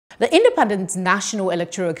The Independent National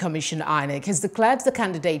Electoral Commission INEC has declared the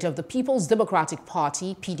candidate of the People's Democratic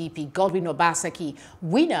Party PDP, Godwin Obaseki,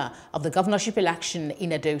 winner of the governorship election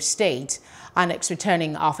in Edo State. INEC's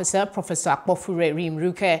returning officer, Professor Akpofure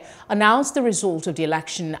Rimruke, announced the result of the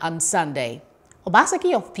election on Sunday.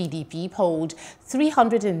 Obaseki of PDP polled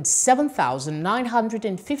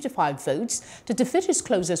 307,955 votes to defeat his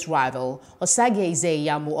closest rival, Osagie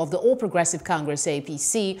Ezeyamu of the All Progressive Congress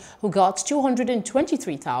APC, who got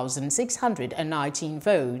 223,619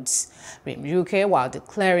 votes. Rimruke, while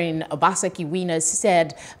declaring Obaseki winners,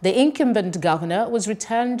 said the incumbent governor was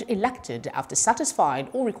returned elected after satisfying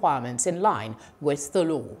all requirements in line with the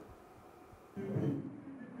law.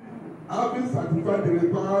 Having satisfied the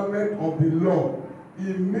requirement of the law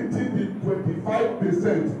in meeting the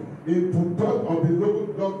 25% in two-thirds of the local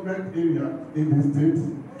government area in the state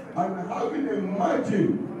and having a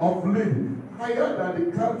margin of lead higher than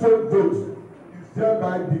the council votes is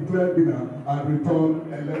hereby declared winner and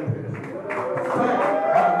returned elected.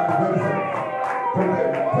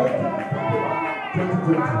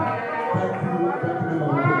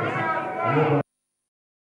 Thank you.